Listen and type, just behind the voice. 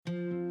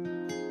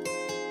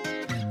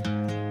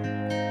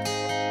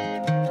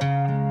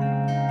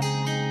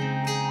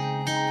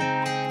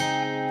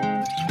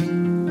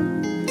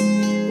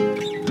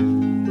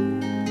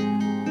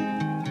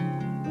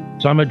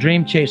So I'm a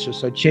dream chaser.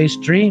 So chase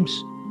dreams,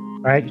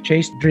 right?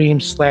 Chase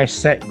dreams /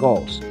 set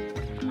goals.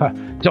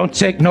 Don't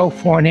take no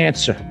for an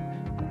answer.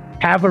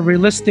 Have a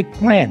realistic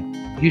plan.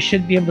 You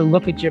should be able to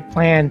look at your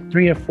plan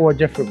 3 or 4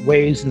 different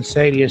ways and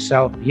say to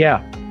yourself,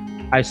 yeah,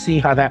 I see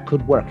how that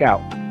could work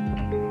out.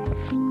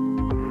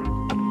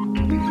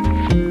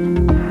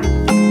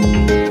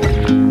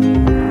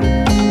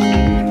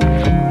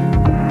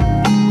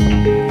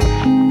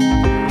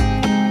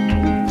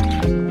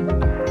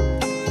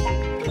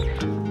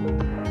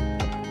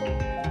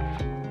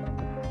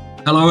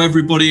 Hello,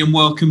 everybody, and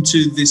welcome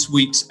to this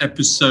week's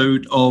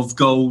episode of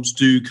Goals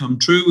Do Come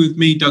True with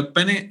me, Doug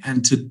Bennett.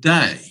 And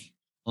today,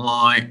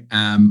 I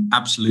am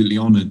absolutely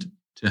honoured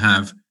to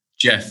have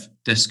Jeff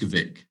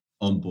Deskovic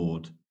on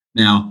board.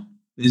 Now,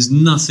 there's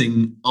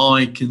nothing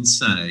I can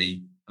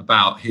say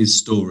about his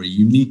story.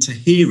 You need to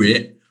hear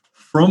it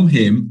from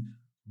him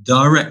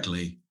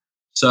directly.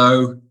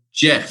 So,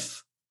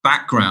 Jeff,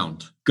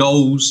 background.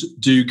 Goals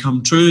Do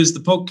Come True is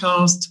the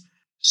podcast.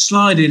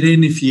 Slide it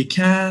in if you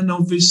can,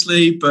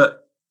 obviously,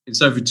 but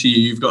it's over to you.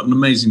 You've got an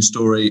amazing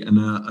story, and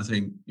I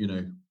think,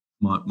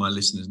 my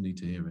listeners need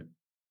to hear it.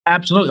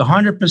 Absolutely.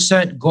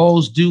 100%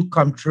 goals do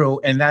come true.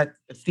 And that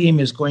theme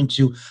is going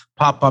to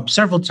pop up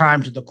several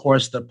times in the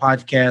course of the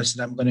podcast.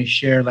 And I'm going to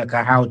share like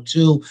a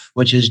how-to,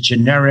 which is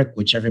generic,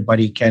 which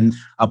everybody can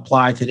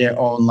apply to their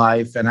own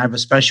life. And I have a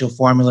special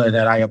formula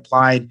that I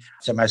applied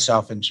to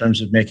myself in terms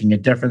of making a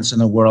difference in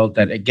the world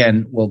that,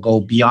 again, will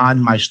go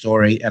beyond my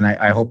story. And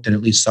I hope that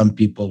at least some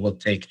people will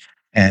take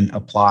and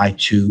apply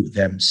to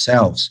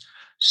themselves.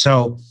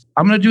 So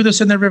I'm going to do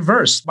this in the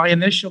reverse. My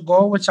initial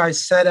goal, which I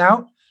set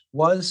out,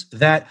 was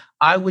that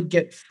I would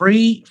get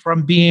free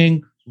from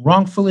being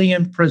wrongfully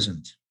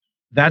imprisoned.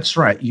 That's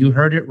right. You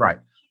heard it right.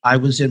 I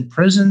was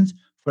imprisoned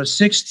for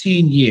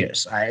 16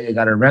 years. I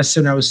got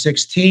arrested when I was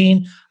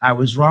 16. I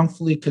was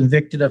wrongfully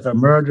convicted of a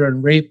murder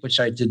and rape, which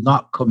I did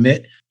not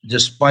commit,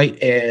 despite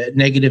a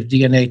negative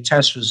DNA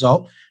test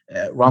result.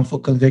 Wrongful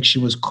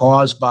conviction was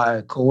caused by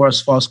a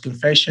coerced false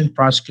confession,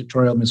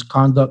 prosecutorial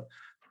misconduct,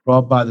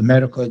 fraud by the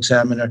medical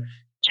examiner,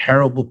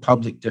 terrible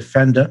public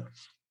defender.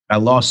 I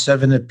lost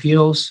 7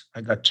 appeals.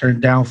 I got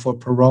turned down for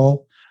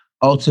parole.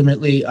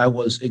 Ultimately, I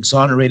was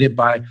exonerated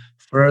by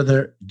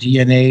further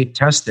DNA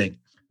testing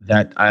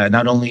that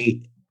not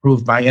only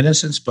proved my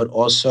innocence, but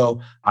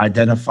also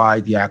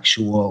identified the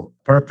actual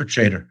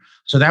perpetrator.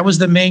 So that was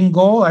the main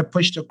goal. I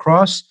pushed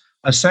across.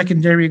 A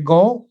secondary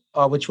goal,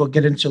 which we'll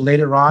get into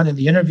later on in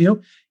the interview,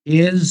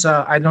 is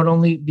I not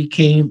only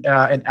became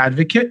an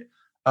advocate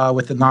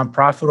with a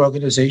nonprofit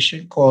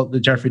organization called the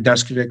Jeffrey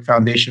Deskovic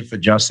Foundation for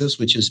Justice,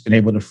 which has been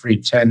able to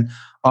free 10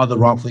 other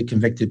wrongfully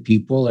convicted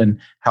people and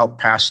help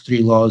pass 3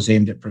 laws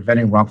aimed at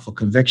preventing wrongful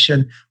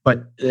conviction.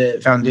 But the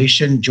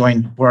foundation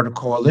joined a broader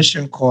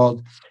coalition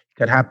called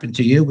Could Happen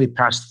to You. We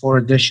passed 4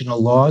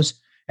 additional laws,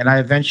 and I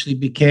eventually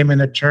became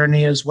an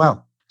attorney as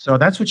well. So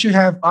that's what you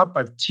have up.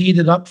 I've teed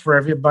it up for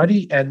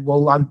everybody, and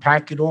we'll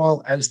unpack it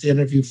all as the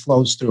interview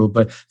flows through.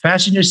 But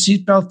fasten your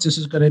seatbelts. This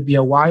is going to be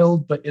a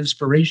wild but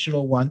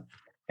inspirational one.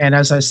 And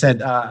as I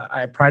said,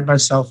 I pride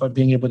myself on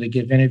being able to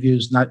give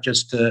interviews, not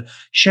just to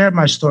share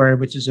my story,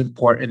 which is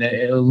important.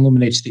 It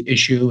illuminates the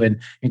issue and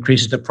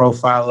increases the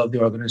profile of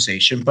the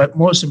organization. But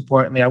most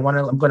importantly, I'm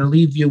going to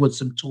leave you with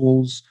some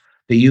tools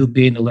that you,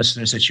 being the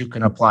listeners, that you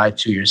can apply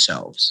to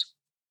yourselves.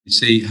 You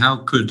see, how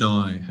could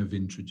I have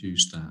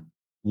introduced that?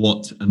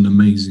 What an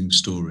amazing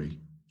story.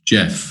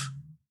 Jeff,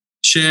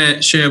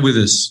 share with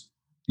us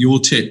your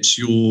tips,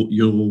 your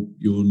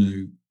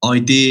new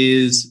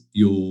ideas,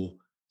 your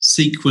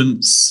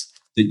sequence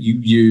that you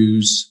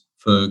use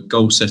for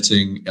goal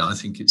setting. I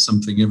think it's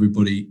something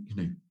everybody,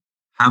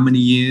 how many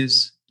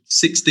years?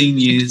 16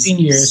 years. 16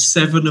 years.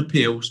 7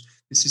 appeals.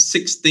 This is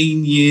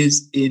 16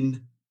 years in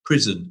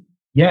prison.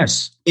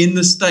 Yes. In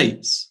the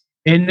States.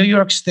 In New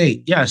York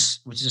State, yes.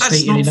 Which is a That's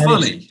state in not the United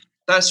funny. States.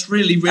 That's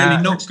really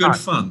not good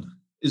fun,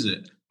 is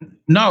it?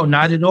 No,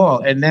 not at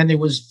all. And then it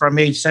was from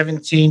age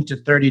 17 to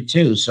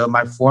 32. So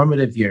my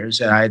formative years,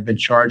 and I had been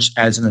charged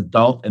as an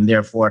adult and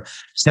therefore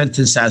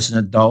sentenced as an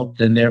adult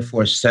and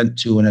therefore sent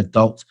to an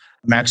adult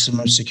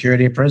maximum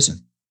security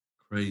prison.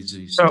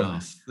 Crazy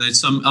stuff.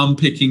 There's some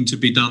unpicking to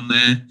be done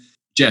there.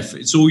 Jeff,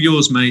 it's all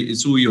yours, mate.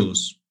 It's all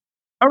yours.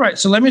 All right.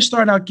 So let me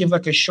start out, give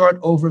like a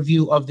short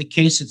overview of the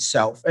case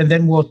itself, and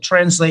then we'll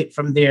translate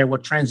from there.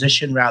 We'll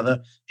transition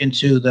rather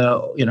into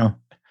the,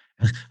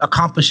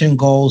 accomplishing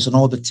goals and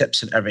all the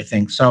tips and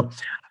everything. So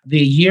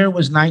the year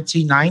was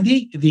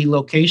 1990. The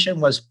location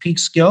was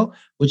Peekskill,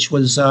 which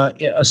was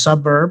a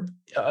suburb,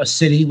 a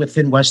city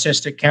within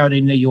Westchester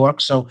County, New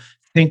York. So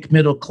think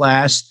middle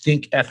class,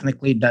 think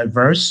ethnically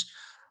diverse.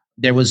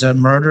 There was a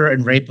murder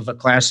and rape of a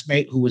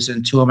classmate who was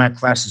in 2 of my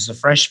classes as a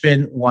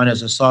freshman, 1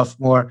 as a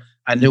sophomore.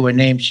 I knew her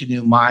name. She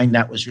knew mine.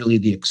 That was really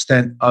the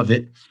extent of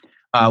it.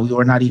 We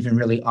were not even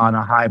really on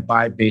a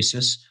high-buy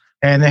basis.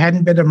 And there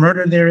hadn't been a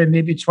murder there in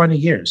maybe 20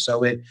 years.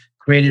 So it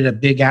created a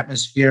big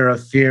atmosphere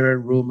of fear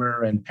and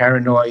rumor and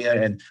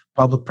paranoia and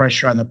public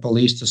pressure on the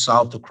police to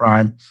solve the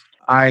crime.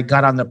 I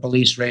got on the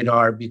police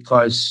radar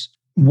because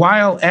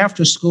while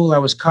after school, I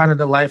was kind of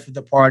the life of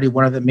the party,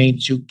 one of the main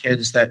two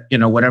kids that,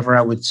 whatever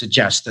I would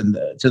suggest and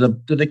to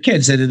the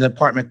kids in the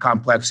apartment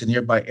complex in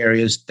nearby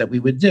areas that we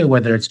would do,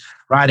 whether it's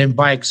riding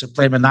bikes or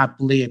play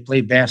Monopoly or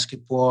play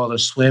basketball or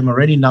swim or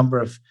any number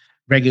of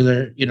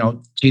regular,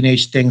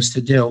 teenage things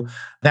to do.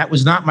 That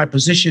was not my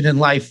position in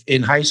life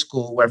in high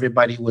school, where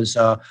everybody was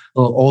a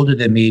little older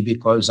than me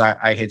because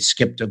I had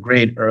skipped a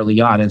grade early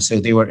on. And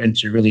so they were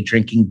into really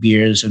drinking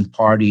beers and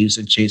parties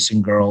and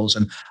chasing girls.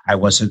 And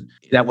that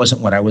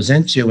wasn't what I was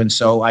into. And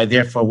so I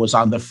therefore was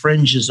on the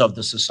fringes of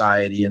the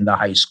society in the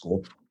high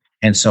school.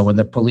 And so when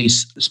the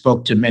police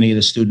spoke to many of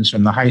the students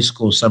from the high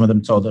school, some of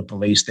them told the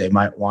police they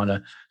might want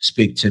to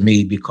speak to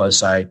me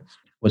because I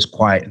was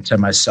quiet and to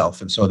myself.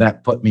 And so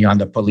that put me on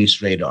the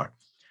police radar.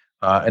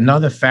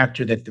 Another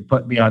factor that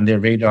put me on their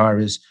radar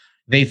is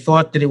they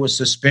thought that it was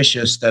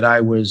suspicious that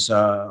I was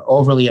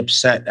overly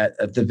upset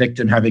at the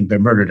victim having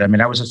been murdered. I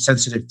mean, I was a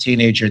sensitive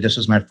teenager. This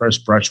was my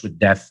first brush with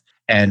death.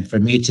 And for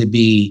me to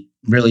be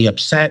really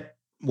upset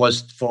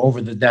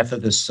over the death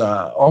of this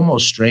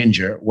almost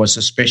stranger was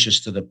suspicious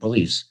to the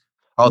police.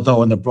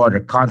 Although in the broader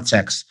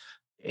context,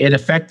 it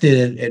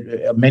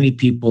affected many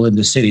people in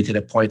the city to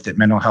the point that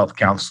mental health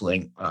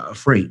counseling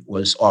free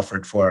was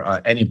offered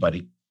for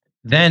anybody.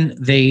 Then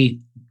they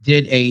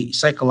did a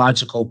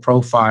psychological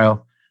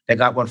profile. They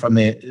got one from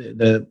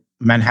the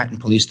Manhattan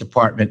Police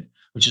Department,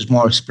 which is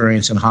more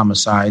experienced in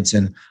homicides,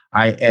 and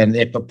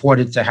it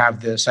purported to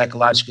have the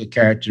psychological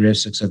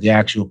characteristics of the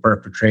actual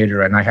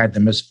perpetrator, and I had the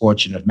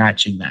misfortune of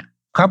matching that.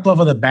 A couple of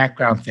other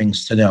background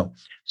things to know.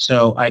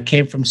 So I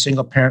came from a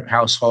single-parent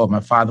household.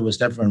 My father was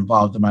never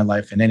involved in my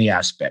life in any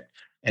aspect.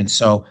 And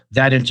so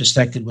that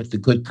intersected with the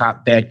good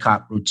cop, bad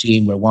cop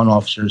routine where one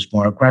officer is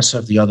more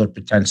aggressive, the other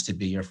pretends to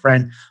be your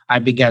friend. I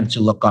began to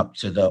look up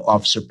to the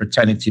officer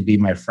pretending to be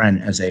my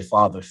friend as a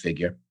father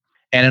figure.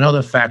 And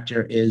another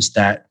factor is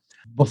that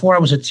before I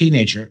was a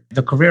teenager,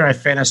 the career I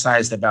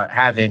fantasized about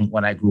having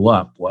when I grew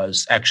up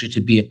was actually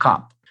to be a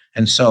cop.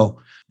 And so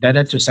that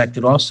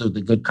intersected also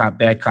the good cop,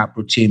 bad cop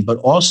routine, but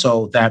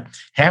also that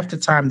half the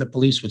time the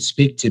police would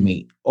speak to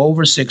me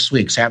over 6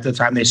 weeks, half the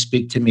time they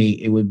speak to me,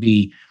 it would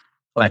be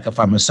like if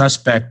I'm a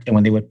suspect, and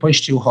when they would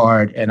push too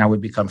hard and I would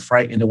become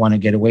frightened to want to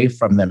get away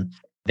from them,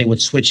 they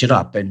would switch it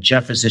up. And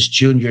Jeff is this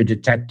junior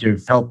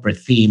detective helper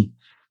theme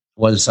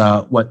was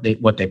what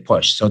they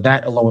pushed. So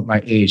that, along with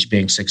my age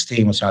being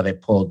 16, was how they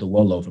pulled the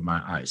wool over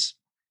my eyes.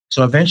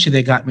 So eventually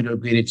they got me to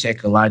agree to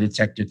take a lie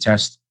detector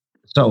test.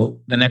 So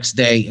the next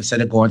day,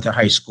 instead of going to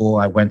high school,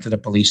 I went to the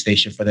police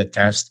station for the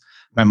test.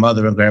 My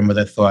mother and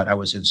grandmother thought I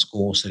was in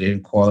school, so they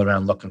didn't call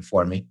around looking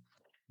for me.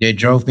 They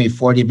drove me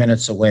 40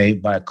 minutes away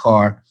by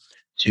car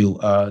to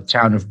a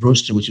town of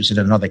Brewster, which was in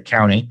another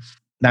county.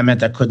 That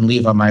meant I couldn't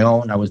leave on my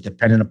own. I was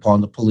dependent upon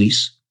the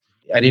police.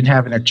 I didn't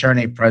have an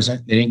attorney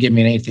present. They didn't give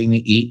me anything to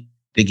eat.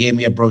 They gave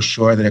me a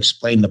brochure that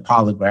explained the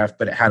polygraph,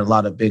 but it had a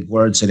lot of big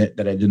words in it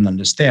that I didn't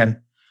understand.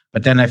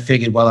 But then I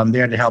figured, well, I'm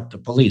there to help the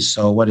police,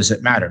 so what does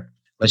it matter?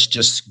 Let's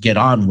just get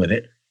on with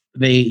it.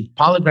 The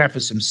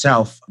polygraphist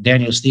himself,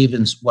 Daniel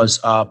Stevens, was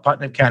a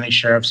Putnam County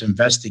Sheriff's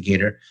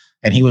investigator,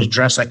 and he was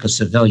dressed like a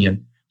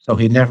civilian. So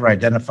he never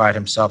identified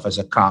himself as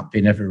a cop. He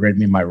never read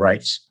me my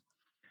rights.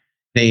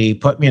 They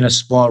put me in a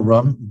small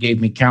room, gave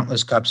me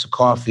countless cups of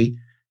coffee,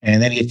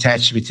 and then he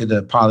attached me to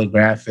the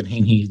polygraph, and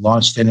he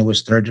launched into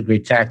his third-degree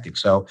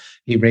tactics. So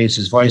he raised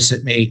his voice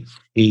at me.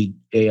 He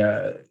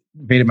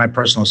invaded my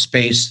personal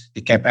space.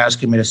 He kept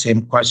asking me the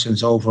same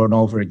questions over and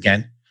over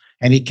again.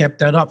 And he kept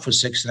that up for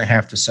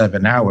 6.5 to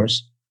 7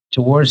 hours.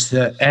 Towards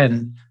the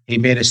end, he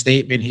made a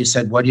statement. He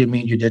said, "What do you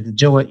mean you didn't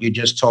do it? You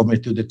just told me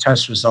through the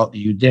test result that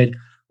you did.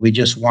 We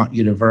just want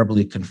you to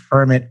verbally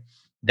confirm it."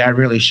 That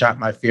really shot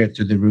my fear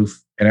through the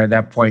roof. And at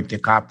that point, the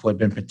cop who had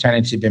been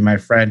pretending to be my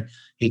friend,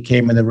 he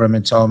came in the room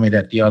and told me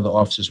that the other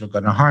officers were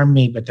going to harm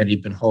me, but that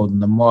he'd been holding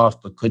them off,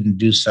 but couldn't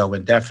do so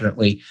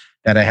indefinitely,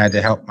 that I had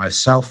to help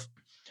myself.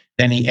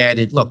 Then he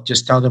added, "Look,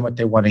 just tell them what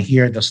they want to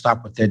hear. They'll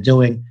stop what they're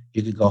doing.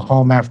 You could go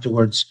home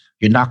afterwards.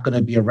 You're not going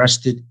to be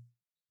arrested."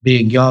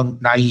 Being young,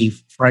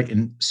 naive,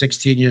 frightened,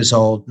 16 years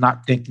old,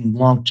 not thinking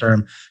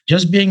long-term,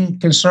 just being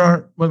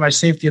concerned with my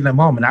safety in the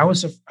moment. I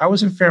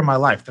was in fear of my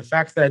life. The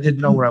fact that I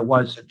didn't know where I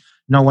was, and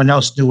no one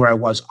else knew where I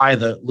was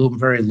either, loomed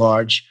very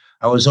large.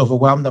 I was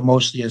overwhelmed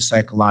emotionally and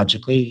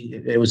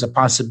psychologically. It was a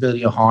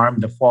possibility of harm,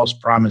 the false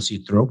promise he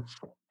threw.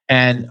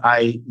 And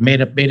I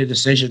made a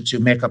decision to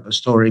make up a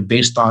story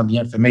based on the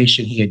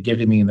information he had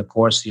given me in the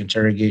course of the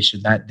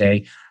interrogation that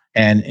day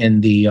and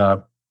in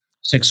the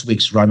 6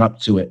 weeks run up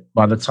to it.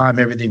 By the time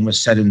everything was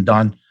said and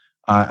done,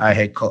 I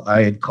had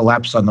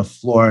collapsed on the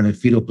floor in a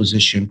fetal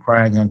position,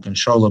 crying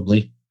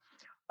uncontrollably.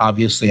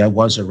 Obviously, I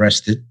was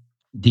arrested.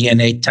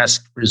 DNA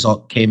test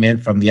result came in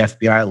from the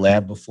FBI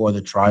lab before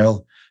the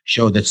trial,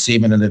 showed that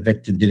semen in the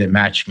victim didn't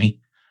match me.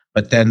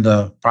 But then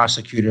the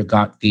prosecutor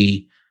got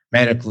the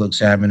medical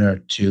examiner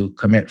to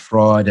commit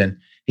fraud, and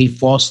he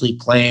falsely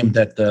claimed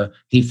that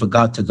he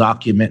forgot to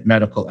document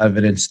medical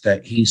evidence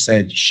that he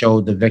said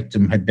showed the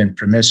victim had been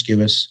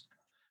promiscuous.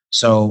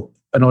 So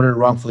in order to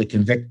wrongfully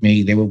convict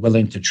me, they were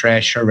willing to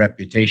trash her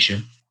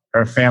reputation.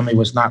 Her family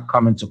was not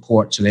coming to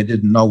court, so they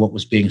didn't know what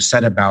was being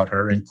said about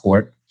her in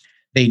court.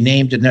 They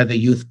named another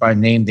youth by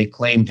name they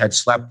claimed had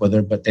slept with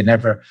her, but they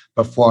never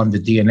performed the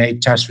DNA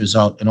test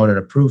result in order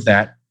to prove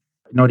that.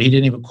 No, he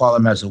didn't even call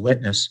him as a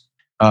witness.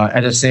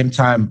 At the same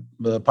time,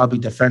 the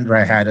public defender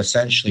I had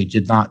essentially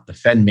did not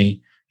defend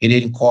me. He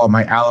didn't call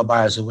my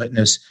alibi as a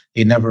witness.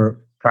 He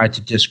never tried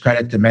to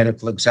discredit the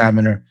medical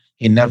examiner.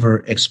 He never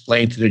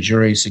explained to the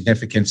jury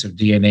significance of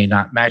DNA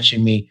not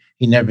matching me.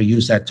 He never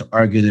used that to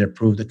argue that it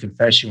proved the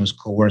confession was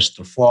coerced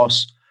or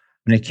false.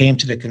 When it came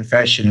to the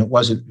confession, it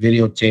wasn't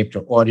videotaped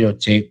or audio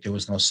taped. There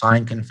was no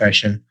signed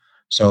confession.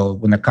 So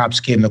when the cops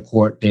came to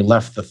court, they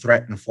left the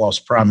threat and false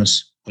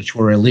promise, which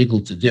were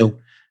illegal to do.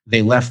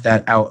 They left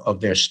that out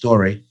of their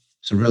story.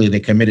 So really, they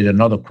committed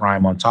another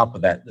crime on top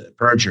of that,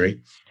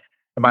 perjury.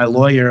 And my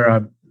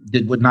lawyer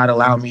would not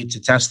allow me to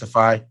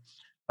testify.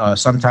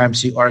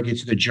 Sometimes he argued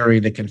to the jury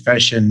the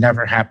confession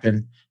never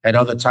happened. At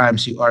other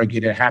times, he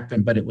argued it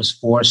happened, but it was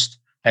forced.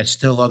 At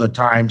still other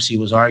times, he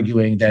was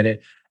arguing that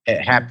it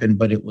happened,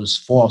 but it was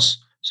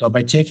false. So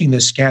by taking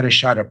this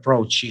scattershot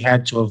approach, he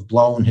had to have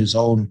blown his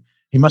own.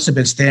 He must have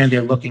been standing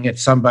there looking at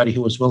somebody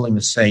who was willing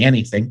to say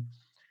anything.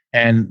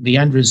 And the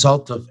end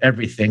result of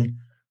everything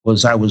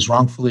was I was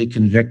wrongfully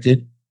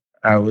convicted.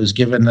 I was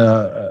given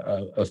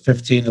a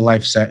 15 to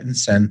life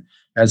sentence. And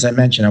as I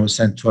mentioned, I was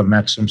sent to a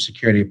maximum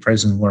security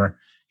prison where,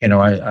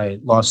 I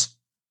lost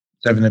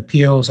 7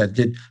 appeals. I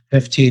did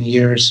 15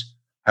 years.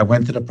 I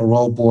went to the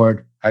parole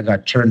board. I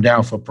got turned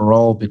down for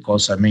parole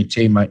because I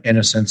maintained my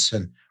innocence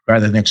and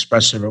rather than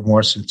express a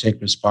remorse and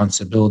take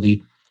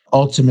responsibility.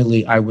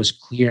 Ultimately, I was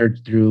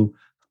cleared through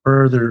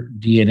further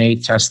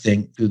DNA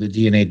testing through the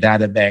DNA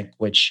data bank,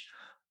 which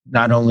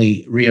not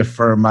only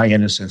reaffirmed my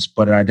innocence,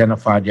 but it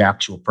identified the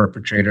actual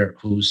perpetrator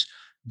whose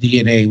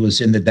DNA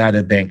was in the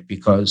data bank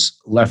because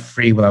left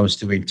free while I was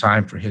doing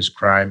time for his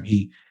crime,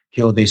 he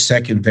killed a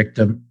second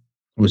victim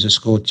who was a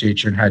school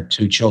teacher and had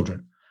 2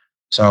 children.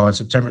 So on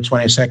September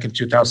 22nd,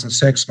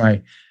 2006,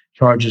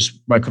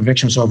 my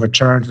conviction was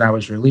overturned and I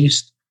was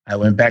released. I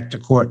went back to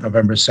court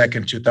November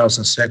 2nd,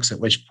 2006, at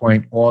which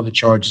point all the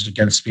charges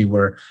against me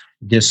were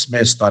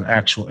dismissed on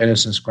actual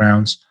innocence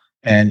grounds.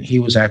 And he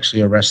was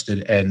actually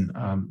arrested and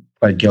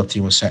pled guilty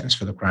and was sentenced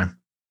for the crime.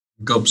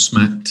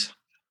 Gobsmacked,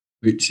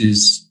 which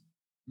is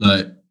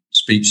like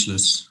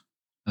speechless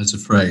as a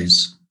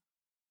phrase.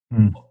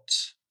 What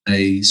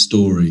a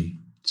story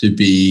to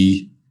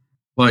be.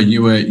 Well,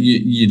 you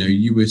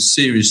were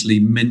seriously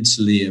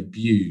mentally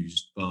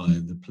abused by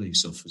the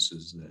police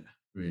officers there,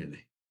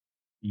 really.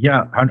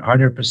 Yeah,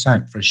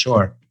 100% for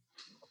sure.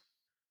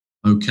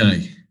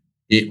 Okay.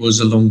 It was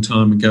a long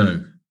time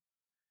ago.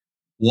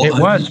 It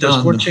was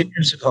 14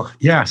 years ago.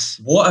 Yes.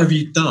 What have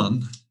you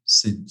done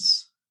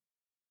since?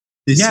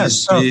 This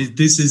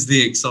is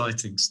the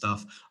exciting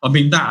stuff. I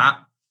mean, that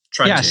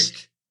tragic.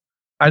 Yes,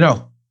 I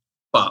know.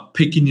 But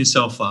picking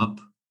yourself up.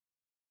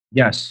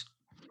 Yes.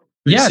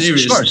 Yes,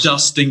 sure.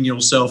 Dusting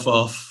yourself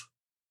off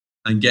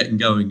and getting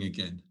going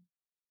again.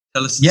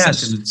 Tell us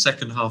the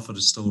second half of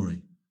the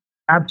story.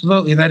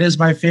 Absolutely. That is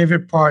my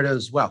favorite part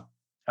as well.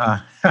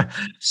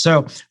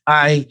 So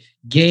I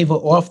gave an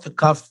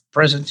off-the-cuff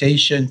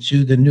presentation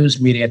to the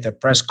news media at the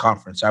press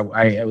conference.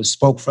 I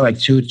spoke for like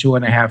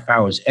 2.5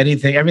 hours.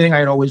 Everything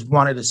I'd always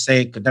wanted to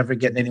say, could never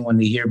get anyone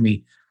to hear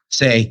me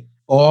say,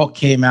 all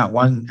came out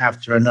one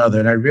after another.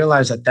 And I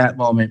realized at that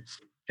moment,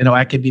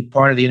 I could be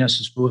part of the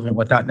innocence movement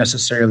without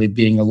necessarily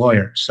being a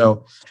lawyer.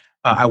 So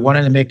I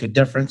wanted to make a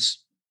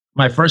difference.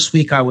 My first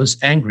week, I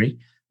was angry,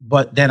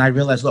 but then I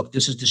realized, look,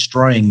 this is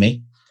destroying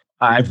me.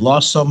 I've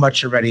lost so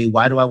much already.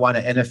 Why do I want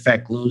to, in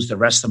effect, lose the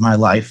rest of my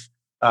life?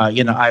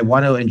 I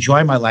want to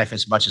enjoy my life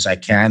as much as I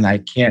can. I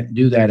can't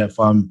do that if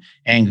I'm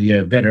angry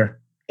or bitter.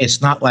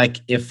 It's not like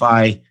if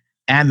I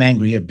am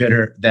angry or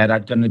bitter that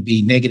I'm going to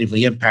be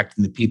negatively impacting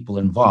the people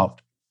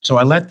involved. So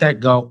I let that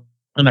go.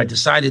 And I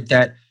decided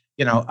that,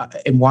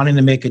 in wanting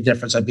to make a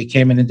difference, I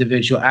became an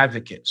individual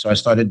advocate. So I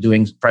started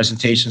doing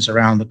presentations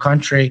around the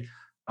country.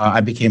 I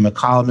became a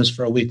columnist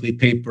for a weekly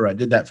paper. I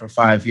did that for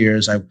 5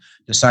 years. I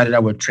decided I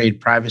would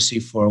trade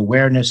privacy for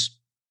awareness.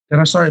 Then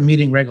I started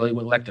meeting regularly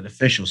with elected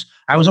officials.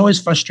 I was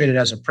always frustrated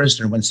as a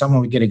prisoner when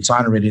someone would get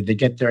exonerated. They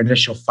get their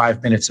initial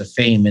 5 minutes of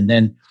fame, and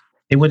then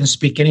they wouldn't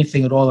speak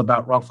anything at all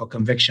about wrongful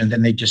conviction.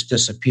 Then they just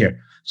disappear.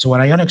 So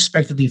when I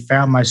unexpectedly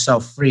found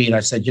myself freed,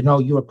 I said, you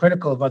were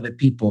critical of other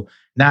people.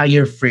 Now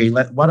you're free.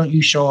 Why don't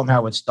you show them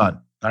how it's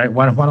done? All right.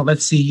 Why don't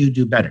let's see you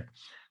do better.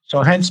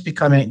 So hence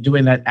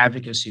doing that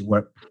advocacy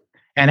work.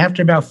 And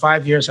after about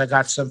 5 years, I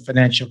got some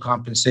financial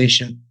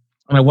compensation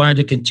and I wanted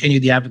to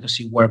continue the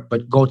advocacy work,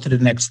 but go to the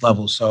next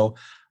level. So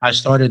I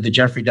started the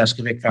Jeffrey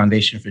Deskovic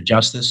Foundation for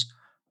Justice,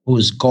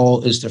 whose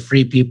goal is to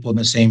free people in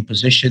the same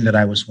position that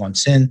I was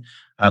once in,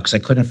 because I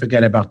couldn't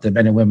forget about the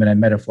men and women I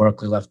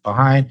metaphorically left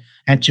behind,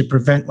 and to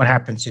prevent what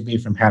happened to me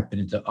from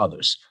happening to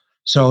others.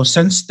 So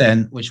since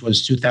then, which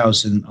was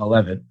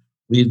 2011,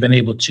 we've been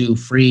able to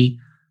free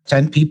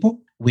 10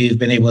 people. We've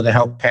been able to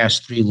help pass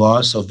 3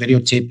 laws. So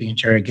videotaping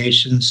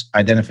interrogations,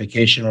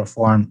 identification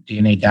reform,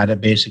 DNA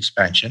database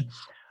expansion.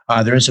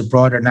 There is a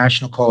broader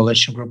national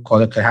coalition group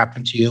called It Could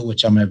Happen to You,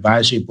 which I'm an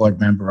advisory board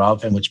member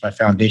of and which my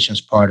foundation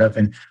is part of.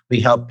 And we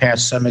helped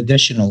pass some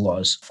additional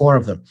laws, 4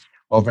 of them: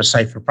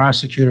 oversight for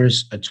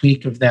prosecutors, a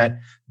tweak of that,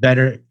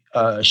 better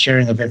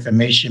sharing of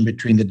information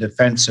between the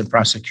defense and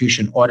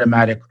prosecution,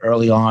 automatic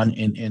early on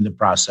in the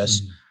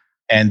process,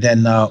 and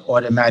then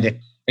automatic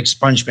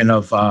expungement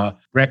of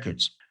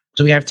records.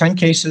 So we have 10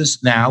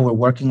 cases now. We're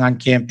working on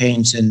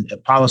campaigns in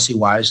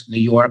policy-wise, New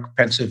York,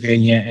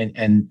 Pennsylvania,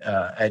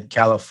 and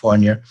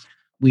California.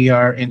 We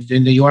are in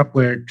New York.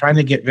 We're trying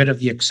to get rid of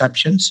the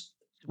exceptions.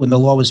 When the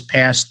law was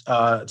passed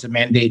to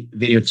mandate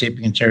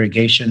videotaping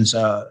interrogations,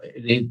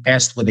 they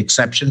passed with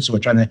exceptions. So we're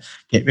trying to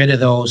get rid of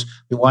those.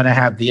 We want to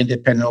have the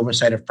independent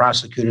oversight of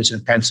prosecutors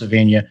in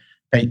Pennsylvania.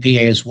 PA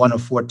is one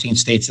of 14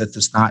 states that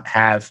does not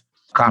have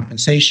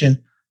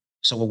compensation.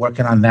 So we're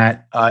working on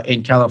that.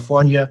 In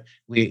California,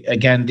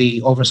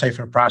 the oversight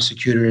for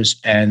prosecutors,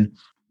 and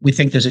we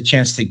think there's a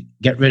chance to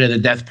get rid of the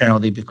death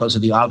penalty because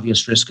of the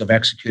obvious risk of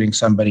executing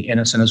somebody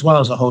innocent, as well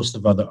as a host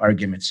of other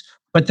arguments.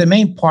 But the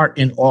main part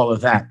in all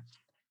of that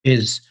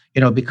is,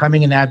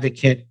 becoming an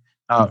advocate,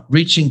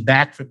 reaching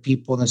back for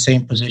people in the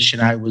same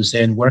position I was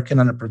in, working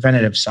on the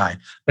preventative side.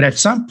 But at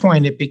some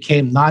point, it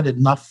became not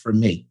enough for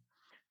me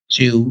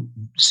to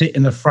sit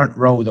in the front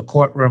row of the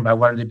courtroom. I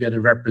wanted to be able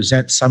to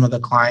represent some of the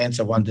clients.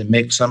 I wanted to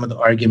make some of the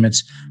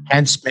arguments,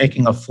 hence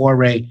making a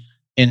foray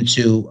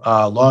into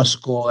law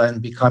school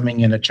and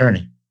becoming an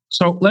attorney.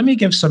 So let me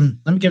give some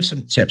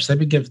tips. Let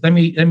me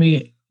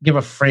give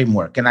a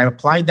framework. And I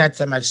applied that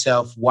to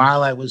myself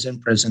while I was in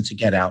prison to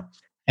get out,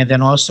 and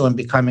then also in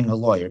becoming a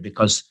lawyer,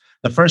 because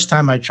the first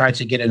time I tried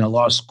to get into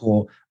law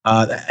school,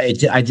 I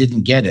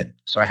didn't get it.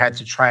 So I had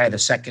to try it a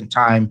second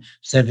time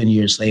 7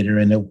 years later,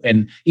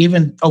 and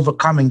even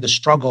overcoming the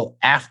struggle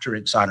after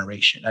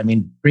exoneration. I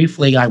mean,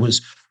 briefly, I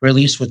was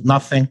released with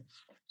nothing.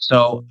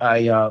 So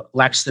I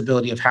lacked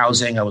stability of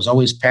housing. I was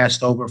always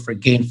passed over for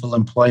gainful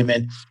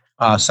employment,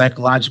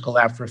 psychological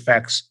after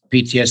effects,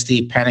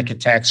 PTSD, panic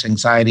attacks,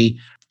 anxiety,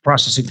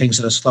 processing things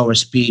at a slower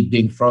speed,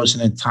 being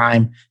frozen in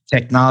time.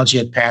 Technology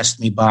had passed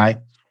me by.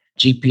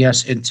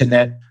 GPS,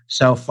 internet,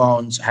 cell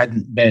phones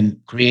hadn't been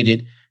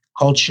created.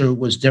 Culture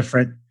was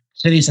different.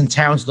 Cities and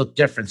towns looked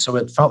different. So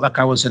it felt like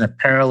I was in a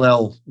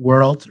parallel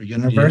world or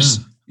universe.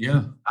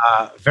 Yeah.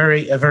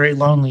 Very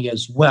lonely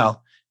as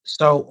well.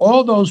 So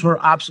all those were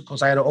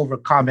obstacles I had to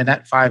overcome in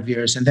that 5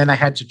 years. And then I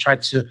had to try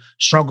to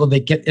struggle to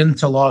get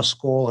into law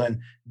school, and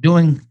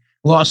doing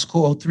law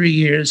school 3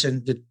 years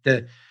and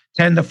the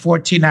 10 to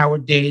 14 hour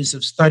days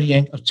of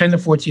studying, 10 to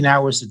 14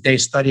 hours a day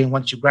studying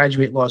once you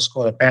graduate law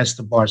school to pass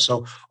the bar.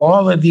 So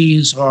all of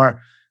these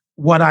are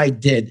what I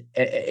did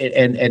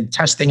and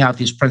testing out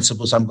these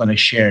principles I'm going to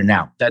share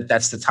now.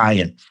 That's the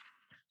tie-in.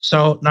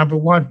 So number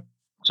one,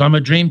 so I'm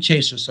a dream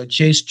chaser. So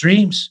chase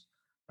dreams,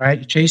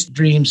 right? Chase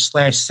dreams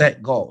 /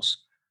 set goals.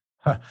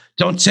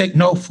 Don't take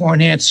no for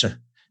an answer.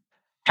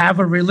 Have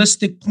a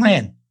realistic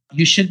plan.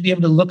 You should be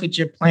able to look at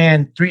your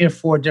plan 3 or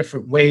 4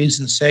 different ways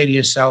and say to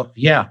yourself,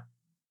 yeah,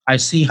 I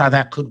see how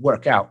that could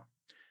work out.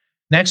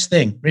 Next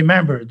thing,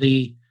 remember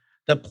the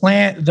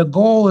plan, the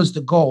goal is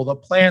the goal. The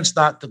plan's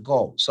not the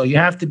goal. So you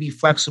have to be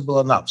flexible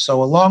enough.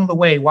 So along the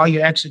way, while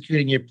you're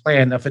executing your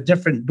plan, if a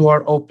different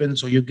door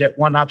opens or you get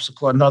one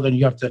obstacle or another, and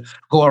you have to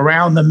go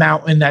around the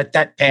mountain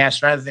that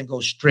pass rather than go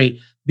straight,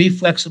 be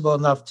flexible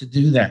enough to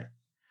do that.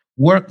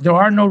 There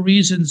are no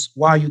reasons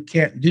why you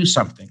can't do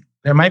something.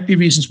 There might be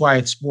reasons why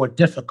it's more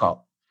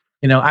difficult.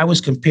 I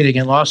was competing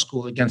in law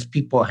school against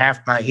people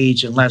half my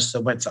age and less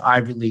that went to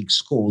Ivy League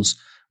schools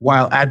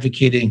while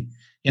advocating,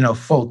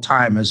 full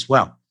time as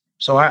well.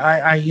 So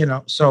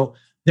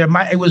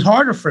it was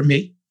harder for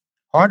me,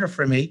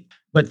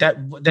 but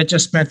that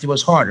just meant it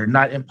was harder,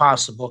 not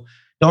impossible.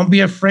 Don't be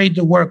afraid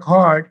to work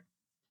hard.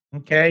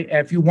 Okay.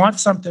 If you want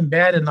something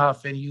bad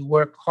enough and you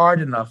work hard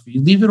enough,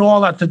 you leave it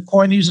all out.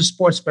 To use a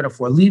sports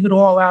metaphor, leave it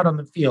all out on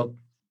the field.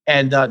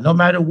 And no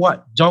matter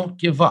what, don't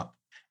give up.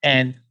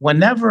 And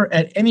whenever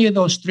at any of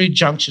those 3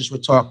 junctures we're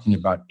talking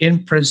about,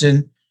 in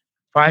prison,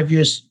 5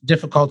 years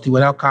difficulty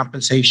without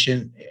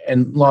compensation,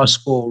 and law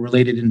school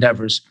related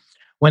endeavors,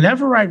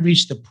 whenever I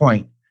reached the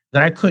point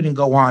that I couldn't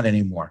go on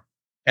anymore,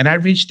 and I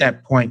reached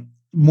that point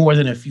more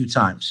than a few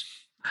times,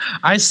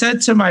 I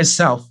said to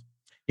myself,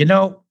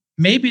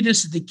 maybe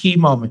this is the key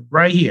moment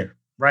right here,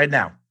 right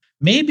now.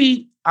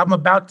 Maybe I'm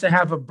about to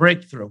have a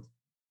breakthrough,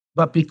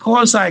 but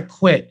because I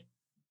quit,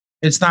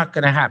 it's not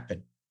going to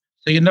happen.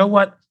 So you know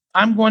what?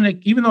 I'm going to,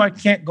 even though I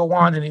can't go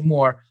on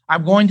anymore,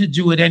 I'm going to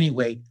do it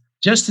anyway,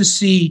 just to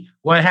see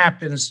what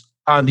happens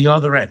on the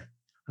other end.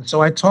 And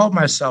so I told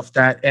myself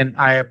that, and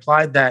I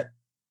applied that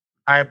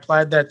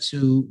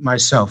to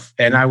myself,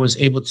 and I was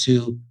able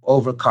to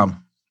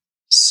overcome.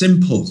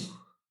 Simple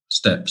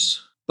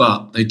steps,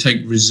 but they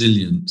take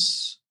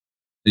resilience.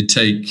 They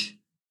take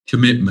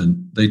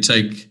commitment. They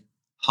take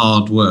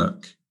hard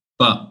work,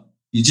 but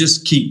you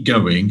just keep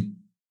going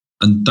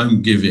and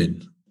don't give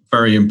in.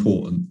 Very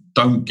important.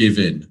 Don't give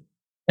in.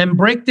 And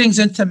break things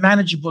into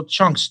manageable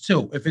chunks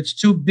too. If it's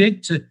too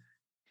big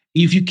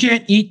if you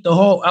can't eat the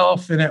whole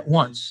elephant at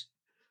once,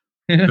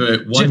 Do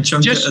it one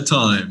chunk at a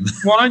time.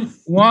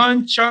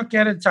 one chunk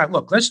at a time.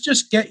 Look, let's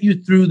just get you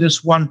through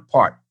this one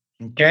part.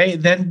 Okay,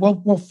 then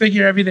we'll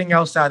figure everything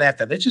else out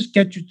after. Let's just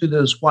get you through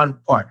this one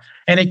part.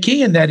 And the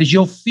key in that is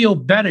you'll feel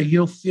better.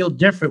 You'll feel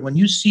different when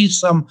you see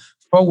some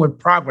forward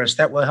progress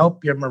that will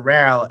help your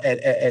morale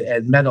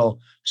and mental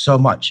so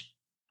much.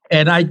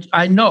 And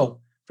I know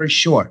for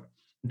sure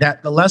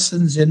that the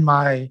lessons in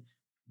my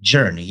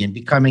journey in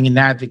becoming an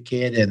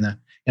advocate and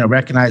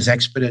recognized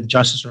expert in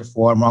justice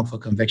reform, wrongful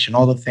conviction,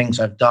 all the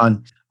things I've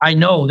done, I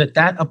know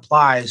that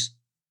applies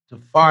to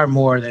far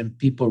more than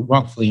people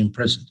wrongfully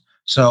imprisoned.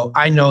 So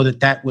I know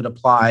that would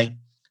apply,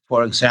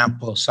 for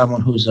example,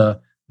 someone who's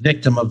a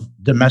victim of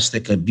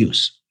domestic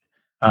abuse.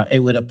 It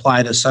would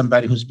apply to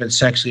somebody who's been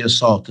sexually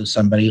assaulted,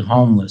 somebody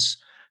homeless,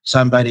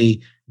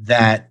 somebody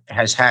that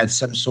has had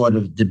some sort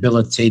of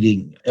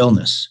debilitating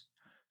illness.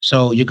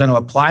 So you're going to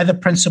apply the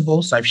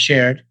principles I've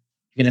shared.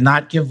 You're going to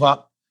not give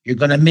up. You're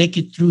going to make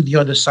it through the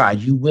other side.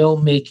 You will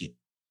make it.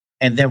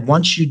 And then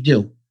once you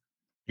do,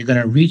 you're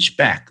going to reach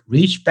back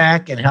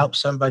and help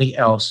somebody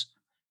else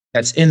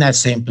that's in that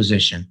same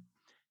position.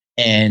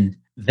 And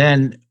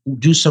then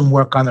do some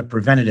work on the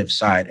preventative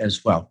side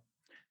as well.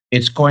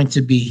 It's going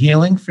to be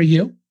healing for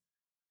you.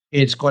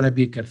 It's going to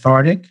be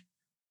cathartic.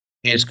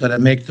 It's going to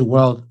make the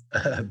world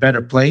a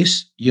better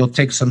place. You'll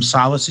take some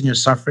solace in your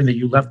suffering that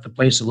you left the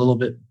place a little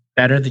bit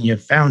better than you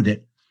found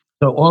it.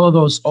 So all of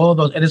those,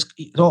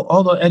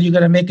 and you're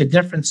going to make a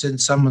difference in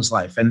someone's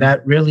life. And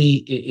that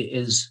really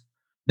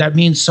that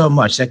means so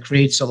much. That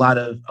creates a lot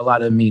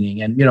of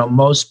meaning. And,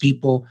 most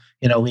people,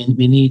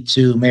 we need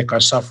to make our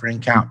suffering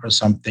count for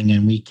something,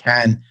 and we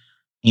can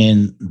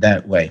in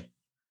that way.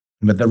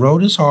 But the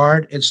road is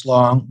hard, it's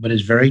long, but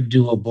it's very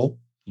doable.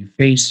 You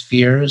face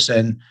fears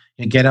and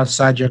you get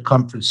outside your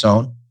comfort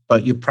zone,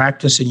 but you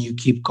practice and you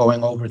keep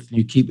going over,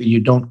 you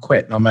don't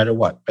quit no matter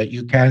what, but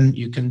you can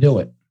do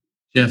it.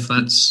 Jeff,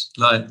 that's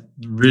like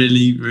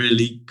really,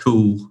 really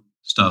cool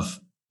stuff.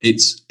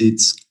 It's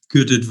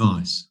good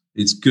advice.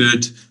 It's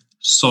good,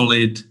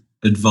 solid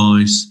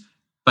advice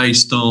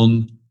based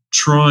on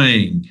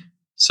trying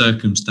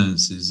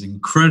circumstances,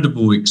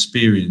 incredible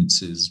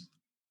experiences.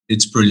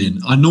 It's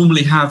brilliant. I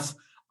normally have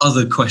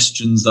other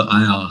questions that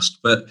I ask,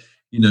 but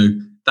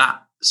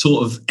that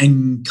sort of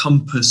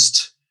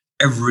encompassed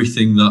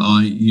everything that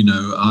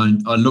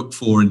I look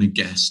for in a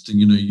guest. And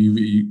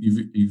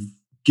you've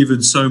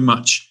given so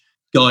much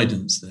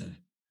guidance there.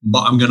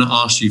 But I'm going to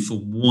ask you for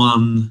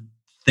one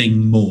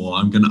thing more.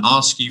 I'm going to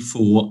ask you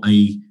for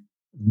a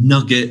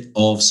nugget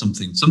of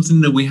something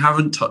that we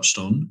haven't touched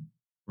on,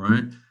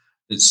 right?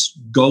 It's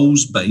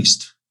goals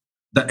based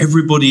that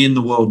everybody in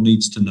the world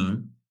needs to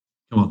know.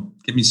 Come on,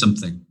 give me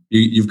something.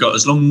 You've got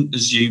as long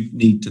as you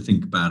need to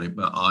think about it,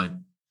 but I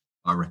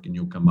reckon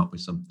you'll come up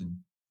with something.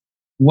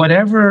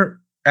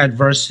 Whatever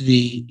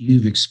adversity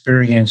you've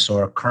experienced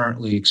or are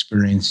currently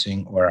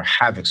experiencing or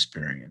have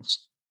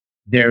experienced,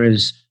 there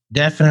is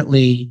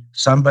definitely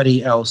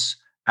somebody else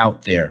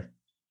out there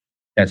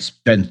that's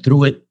been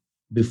through it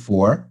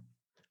before.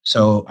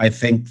 So I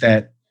think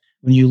that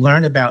when you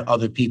learn about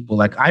other people,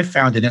 like I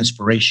found it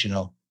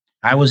inspirational.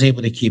 I was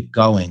able to keep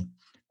going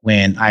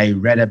when I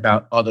read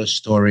about other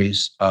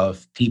stories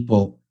of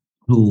people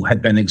who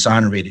had been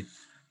exonerated.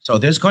 So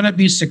there's going to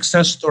be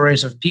success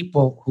stories of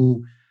people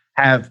who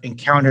have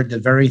encountered the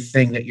very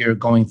thing that you're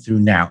going through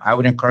now. I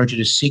would encourage you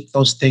to seek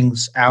those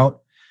things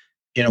out.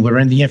 We're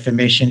in the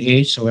information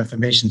age, so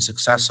information's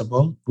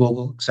accessible,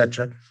 Google,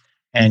 etc.,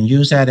 and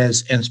use that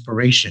as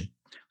inspiration.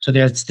 So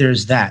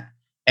there's that.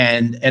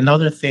 And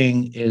another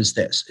thing is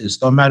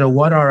no matter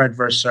what our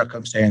adverse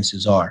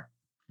circumstances are,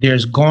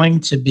 there's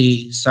going to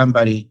be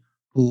somebody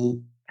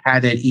who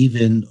had it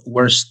even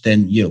worse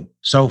than you.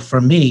 So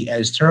for me,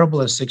 as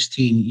terrible as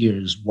 16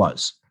 years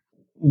was,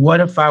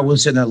 what if I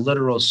was in a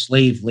literal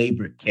slave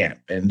labor camp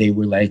and they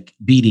were like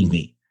beating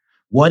me?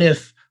 What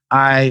if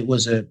I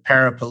was a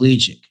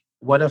paraplegic?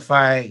 What if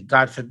I,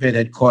 God forbid,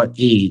 had caught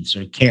AIDS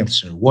or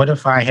cancer? What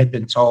if I had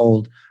been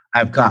told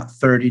I've got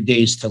 30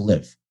 days to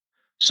live?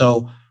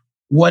 So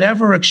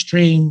whatever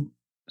extreme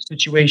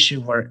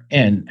situation we're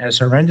in, as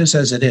horrendous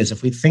as it is,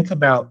 if we think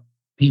about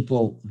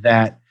people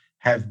that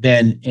have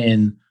been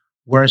in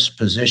worse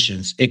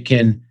positions, it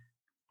can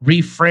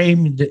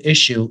reframe the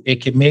issue.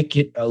 It can make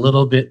it a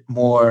little bit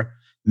more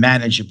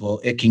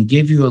manageable. It can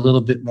give you a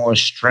little bit more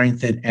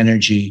strength and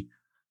energy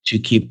to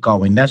keep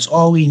going. That's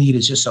all we need,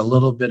 is just a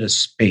little bit of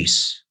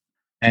space,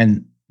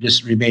 and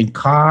just remain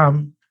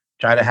calm,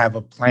 try to have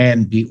a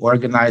plan, be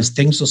organized.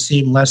 Things will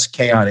seem less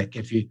chaotic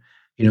if you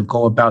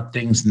go about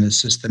things in a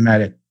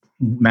systematic,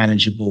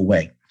 manageable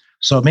way.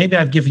 So maybe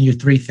I've given you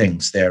 3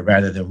 things there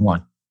rather than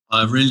 1.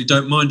 I really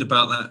don't mind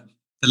about that.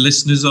 The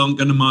listeners aren't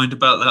going to mind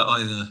about that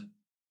either.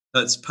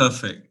 That's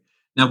perfect.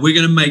 Now, we're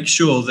going to make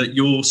sure that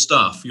your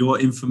stuff, your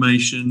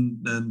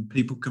information, and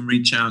people can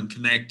reach out and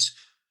connect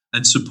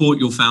and support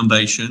your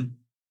foundation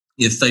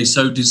if they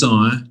so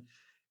desire.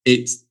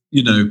 It's,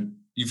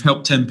 you've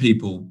helped 10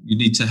 people. You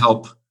need to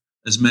help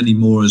as many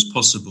more as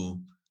possible.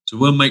 So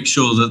we'll make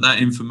sure that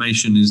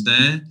information is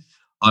there.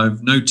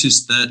 I've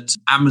noticed that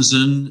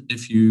Amazon,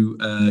 if you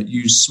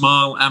use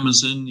Smile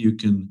Amazon, you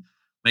can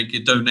make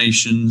your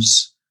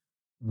donations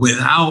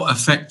without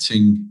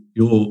affecting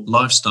your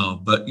lifestyle.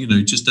 But,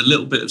 just a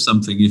little bit of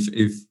something.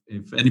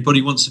 If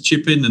anybody wants to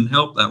chip in and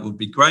help, that would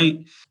be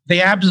great. The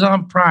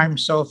Amazon Prime.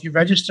 So if you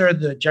register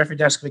the Jeffrey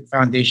Deskovic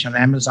Foundation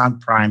on Amazon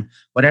Prime,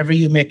 whatever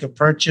you make a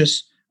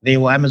purchase,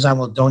 Amazon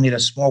will donate a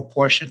small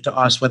portion to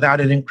us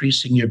without it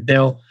increasing your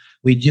bill.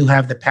 We do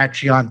have the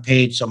Patreon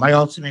page. So my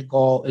ultimate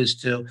goal is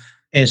to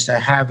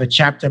have a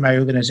chapter of my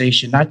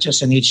organization, not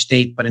just in each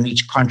state, but in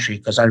each country,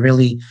 because I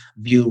really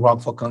view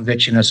wrongful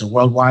conviction as a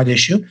worldwide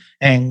issue.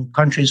 And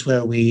countries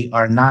where we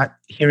are not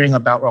hearing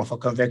about wrongful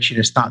conviction,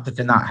 it's not that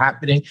they're not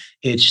happening.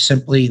 It's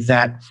simply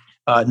that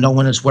no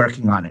one is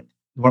working on it.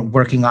 We're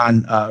working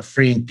on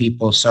freeing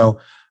people. So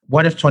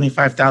what if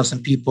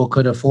 25,000 people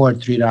could afford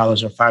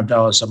 $3 or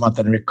 $5 a month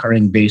on a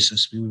recurring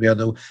basis? We would be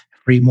able to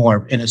free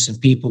more innocent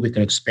people. We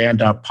could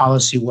expand our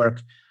policy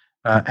work.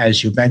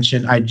 As you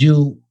mentioned, I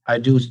do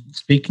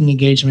speaking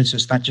engagements.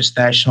 It's not just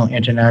national,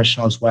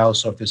 international as well.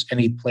 So if there's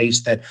any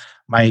place that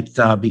might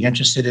be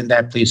interested in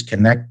that, please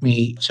connect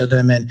me to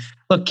them. And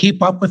look,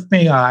 keep up with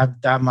me.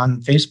 I'm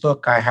on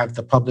Facebook. I have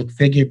the public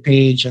figure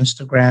page,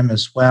 Instagram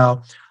as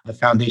well. The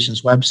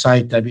foundation's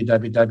website,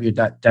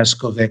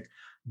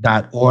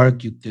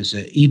 www.deskovic.org. There's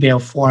an email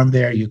form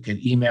there. You can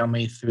email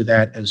me through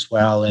that as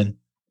well. And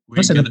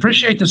listen,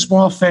 appreciate the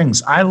small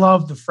things. I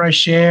love the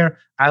fresh air.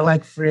 I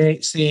like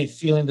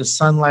feeling the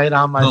sunlight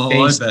on my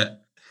face. I bet.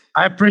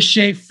 I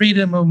appreciate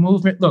freedom of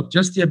movement. Look,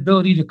 just the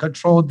ability to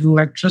control the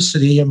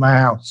electricity in my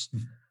house.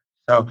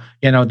 So,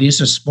 these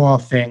are small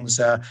things.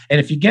 And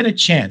if you get a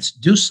chance,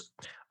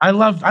 I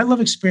love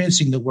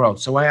experiencing the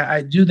world. So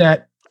I do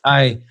that.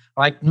 I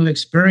like new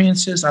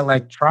experiences. I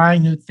like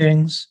trying new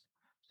things.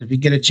 If you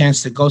get a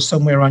chance to go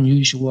somewhere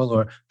unusual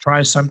or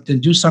try something,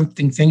 do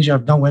something, things you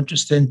have no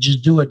interest in,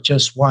 just do it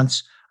just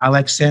once. I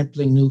like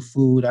sampling new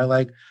food. I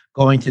like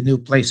going to new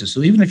places.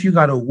 So even if you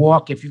got to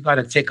walk, if you got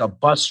to take a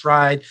bus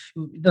ride,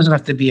 it doesn't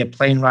have to be a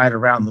plane ride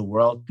around the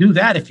world. Do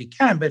that if you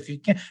can, but if you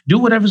can't, do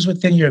whatever's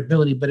within your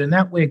ability. But in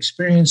that way,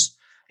 experience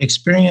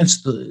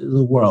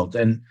the world.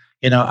 And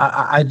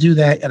I do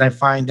that, and I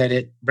find that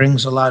it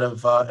brings a lot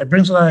of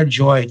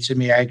joy to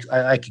me. I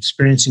like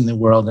experiencing the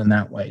world in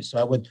that way. So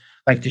I would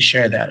like to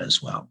share that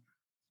as well.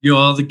 You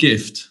are the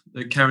gift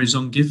that carries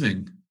on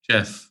giving,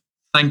 Jeff.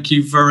 Thank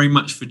you very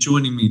much for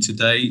joining me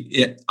today.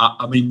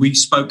 We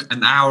spoke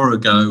an hour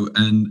ago,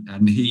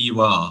 and here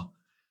you are.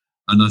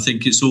 And I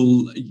think it's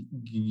all,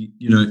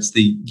 it's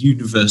the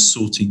universe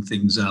sorting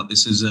things out.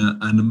 This is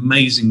an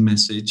amazing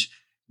message.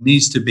 It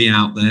needs to be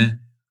out there.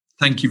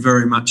 Thank you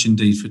very much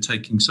indeed for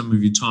taking some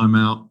of your time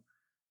out.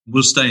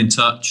 We'll stay in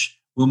touch.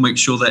 We'll make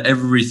sure that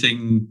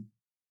everything,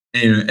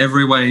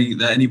 every way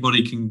that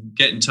anybody can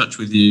get in touch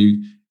with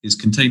you is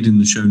contained in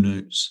the show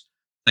notes.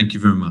 Thank you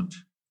very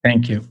much.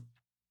 Thank you.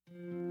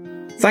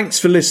 Thanks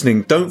for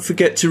listening. Don't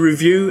forget to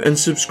review and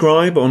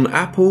subscribe on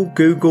Apple,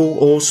 Google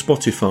or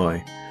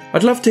Spotify.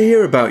 I'd love to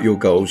hear about your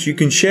goals. You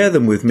can share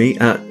them with me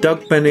at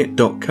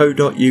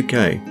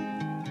dougbennett.co.uk.